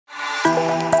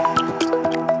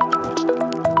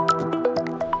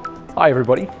Hi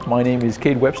everybody, my name is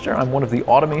Cade Webster. I'm one of the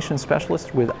Automation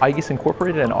Specialists with igus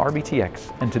Incorporated and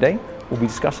RBTX. And today we'll be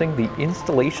discussing the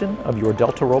installation of your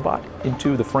Delta robot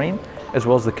into the frame, as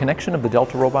well as the connection of the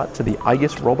Delta robot to the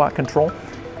igus robot control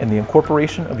and the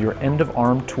incorporation of your end of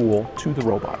arm tool to the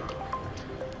robot.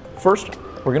 First,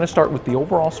 we're going to start with the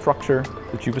overall structure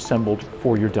that you've assembled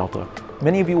for your Delta.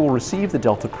 Many of you will receive the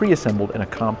Delta pre-assembled in a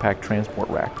compact transport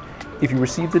rack. If you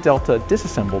receive the Delta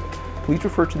disassembled, please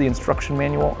refer to the instruction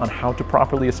manual on how to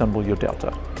properly assemble your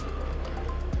Delta.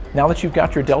 Now that you've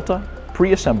got your Delta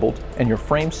pre-assembled and your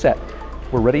frame set,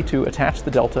 we're ready to attach the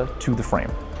Delta to the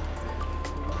frame.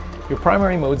 Your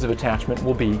primary modes of attachment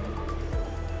will be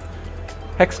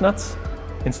hex nuts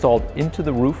installed into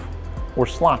the roof or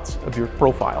slots of your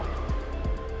profile.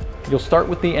 You'll start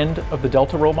with the end of the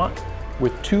Delta robot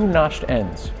with two notched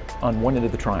ends on one end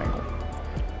of the triangle.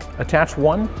 Attach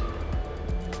one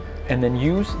and then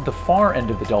use the far end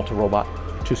of the Delta robot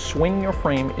to swing your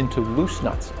frame into loose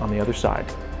nuts on the other side.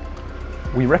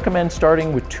 We recommend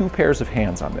starting with 2 pairs of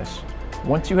hands on this.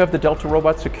 Once you have the Delta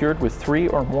robot secured with 3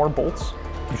 or more bolts,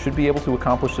 you should be able to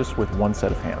accomplish this with 1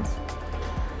 set of hands.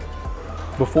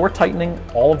 Before tightening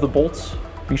all of the bolts,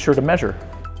 be sure to measure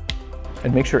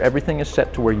and make sure everything is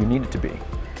set to where you need it to be.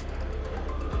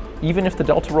 Even if the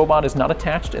Delta robot is not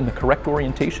attached in the correct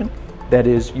orientation, that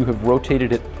is, you have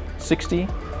rotated it 60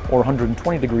 or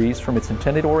 120 degrees from its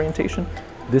intended orientation,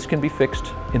 this can be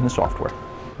fixed in the software.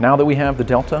 Now that we have the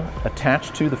Delta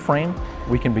attached to the frame,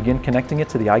 we can begin connecting it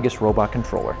to the igus robot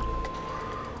controller.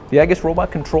 The igus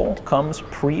robot control comes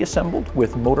pre-assembled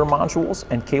with motor modules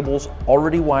and cables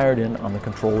already wired in on the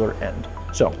controller end.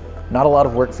 So, not a lot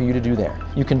of work for you to do there.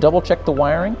 You can double check the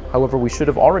wiring, however we should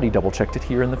have already double checked it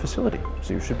here in the facility,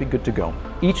 so you should be good to go.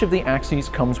 Each of the axes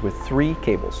comes with 3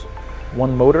 cables.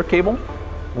 1 motor cable,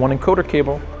 1 encoder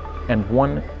cable, and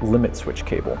 1 limit switch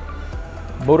cable.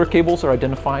 Motor cables are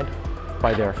identified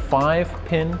by their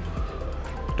 5-pin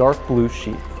dark blue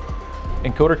sheath.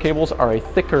 Encoder cables are a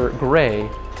thicker gray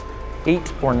 8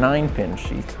 or 9-pin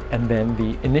sheath, and then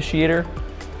the initiator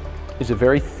is a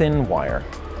very thin wire,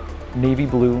 navy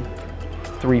blue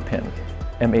 3-pin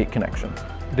M8 connection.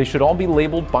 They should all be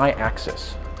labeled by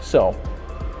axis. So,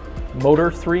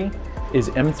 motor 3 is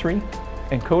M3,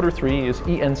 encoder 3 is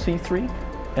ENC3,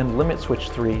 and limit switch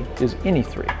 3 is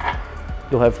INI3.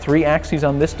 You'll have 3 axes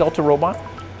on this Delta robot.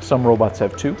 Some robots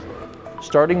have 2.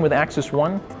 Starting with axis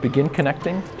 1, begin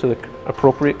connecting to the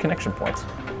appropriate connection points.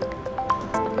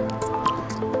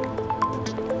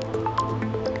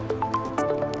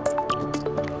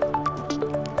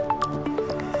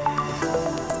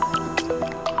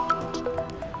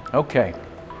 Okay,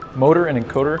 motor and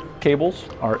encoder cables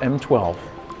are M12,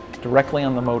 directly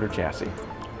on the motor chassis.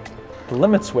 The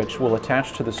limit switch will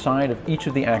attach to the side of each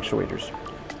of the actuators.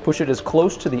 Push it as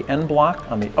close to the end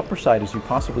block on the upper side as you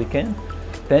possibly can.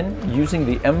 Then, using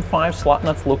the M5 slot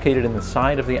nuts located in the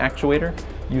side of the actuator,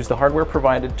 use the hardware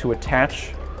provided to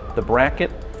attach the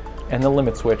bracket and the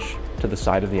limit switch to the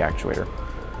side of the actuator.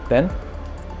 Then,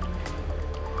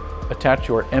 attach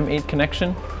your M8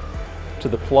 connection to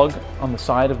the plug on the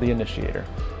side of the initiator.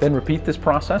 Then repeat this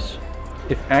process.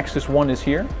 If axis 1 is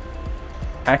here,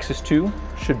 axis 2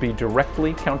 should be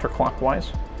directly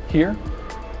counterclockwise. Here,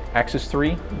 axis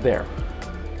 3, there.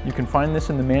 You can find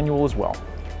this in the manual as well.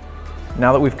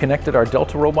 Now that we've connected our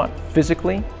Delta robot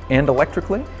physically and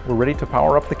electrically, we're ready to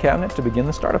power up the cabinet to begin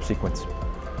the startup sequence.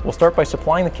 We'll start by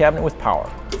supplying the cabinet with power,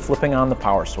 flipping on the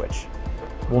power switch.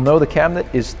 We'll know the cabinet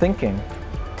is thinking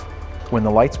when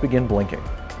the lights begin blinking.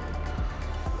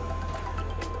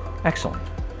 Excellent.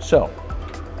 So,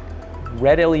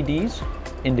 red LEDs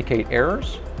indicate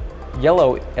errors,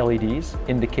 yellow LEDs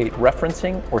indicate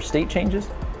referencing or state changes,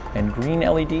 and green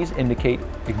LEDs indicate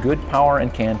a good power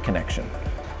and CAN connection.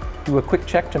 Do a quick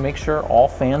check to make sure all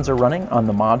fans are running on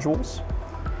the modules,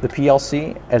 the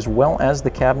PLC, as well as the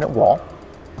cabinet wall.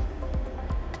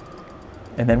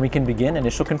 And then we can begin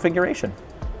initial configuration.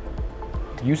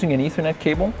 Using an Ethernet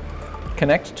cable,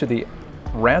 connect to the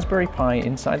Raspberry Pi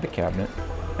inside the cabinet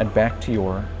and back to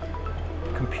your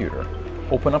computer.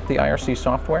 Open up the IRC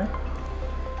software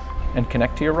and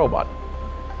connect to your robot.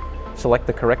 Select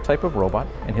the correct type of robot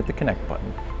and hit the connect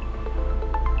button.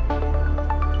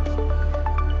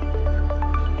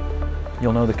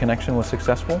 You'll know the connection was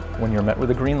successful when you're met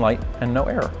with a green light and no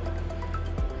error.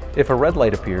 If a red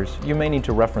light appears, you may need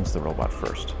to reference the robot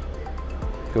first.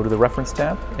 Go to the Reference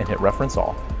tab and hit Reference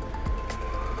All.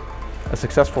 A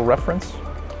successful reference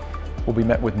will be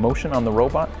met with motion on the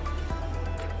robot,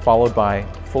 followed by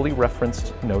fully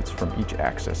referenced notes from each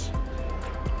axis.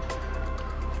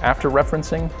 After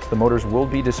referencing, the motors will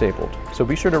be disabled, so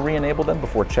be sure to re-enable them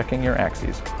before checking your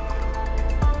axes.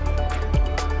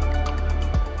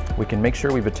 We can make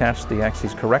sure we've attached the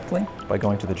axes correctly by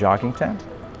going to the jogging tab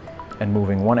and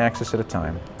moving one axis at a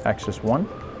time. Axis 1,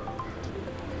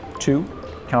 2,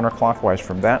 counterclockwise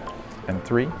from that, and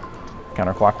 3,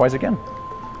 counterclockwise again.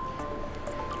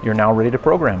 You're now ready to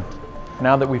program.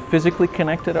 Now that we've physically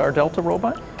connected our Delta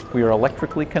robot, we are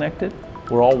electrically connected,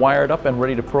 we're all wired up and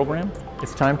ready to program,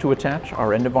 it's time to attach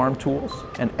our end-of-arm tools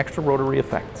and extra rotary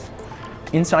effects.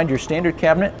 Inside your standard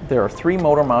cabinet, there are 3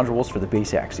 motor modules for the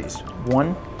base axes,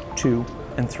 1, 2,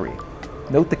 and 3.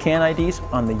 Note the CAN IDs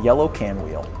on the yellow CAN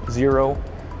wheel, 0,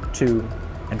 2,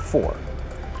 and 4.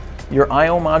 Your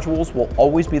I/O modules will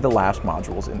always be the last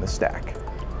modules in the stack,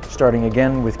 starting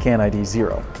again with CAN ID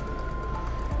 0.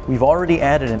 We've already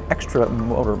added an extra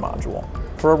motor module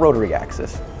for a rotary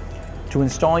axis. To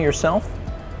install yourself,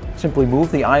 simply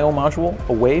move the I/O module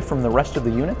away from the rest of the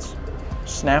units,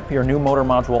 snap your new motor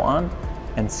module on,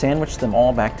 and sandwich them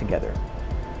all back together.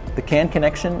 The CAN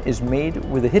connection is made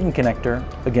with a hidden connector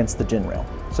against the DIN rail,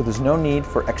 so there's no need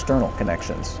for external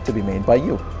connections to be made by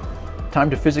you. Time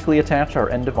to physically attach our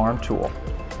end-of-arm tool.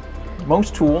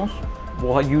 Most tools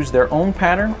will use their own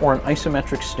pattern or an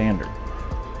isometric standard.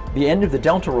 The end of the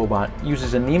Delta robot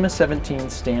uses a NEMA 17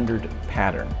 standard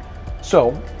pattern,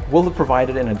 so we'll have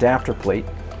provided an adapter plate,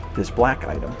 this black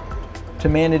item, to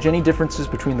manage any differences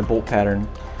between the bolt pattern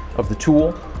of the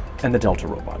tool and the Delta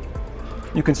robot.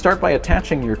 You can start by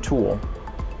attaching your tool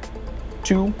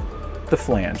to the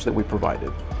flange that we provided.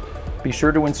 Be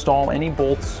sure to install any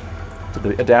bolts to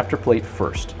the adapter plate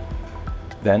first.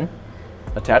 Then,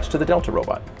 attach to the Delta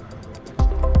robot.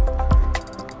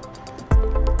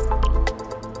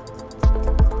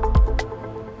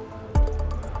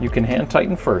 You can hand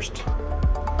tighten first.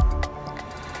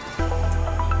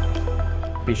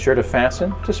 Be sure to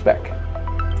fasten to spec.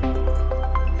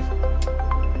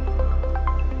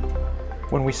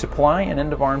 When we supply an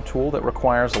end-of-arm tool that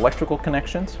requires electrical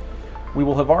connections, we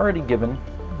will have already given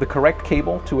the correct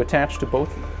cable to attach to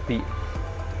both the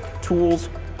tool's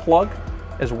plug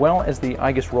as well as the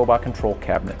igus robot control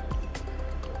cabinet.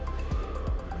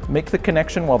 Make the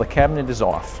connection while the cabinet is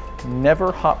off.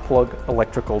 Never hot plug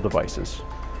electrical devices.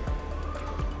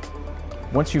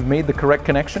 Once you've made the correct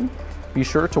connection, be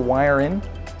sure to wire in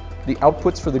the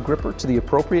outputs for the gripper to the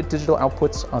appropriate digital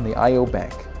outputs on the I/O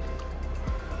bank.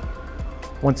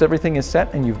 Once everything is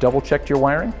set and you've double-checked your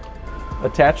wiring,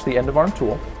 attach the end-of-arm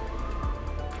tool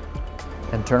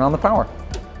and turn on the power.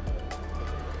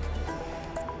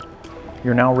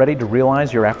 You're now ready to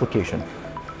realize your application.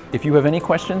 If you have any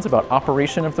questions about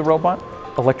operation of the robot,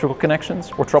 electrical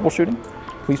connections, or troubleshooting,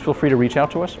 please feel free to reach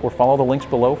out to us or follow the links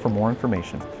below for more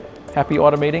information. Happy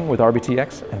automating with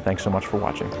RBTX, and thanks so much for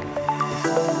watching.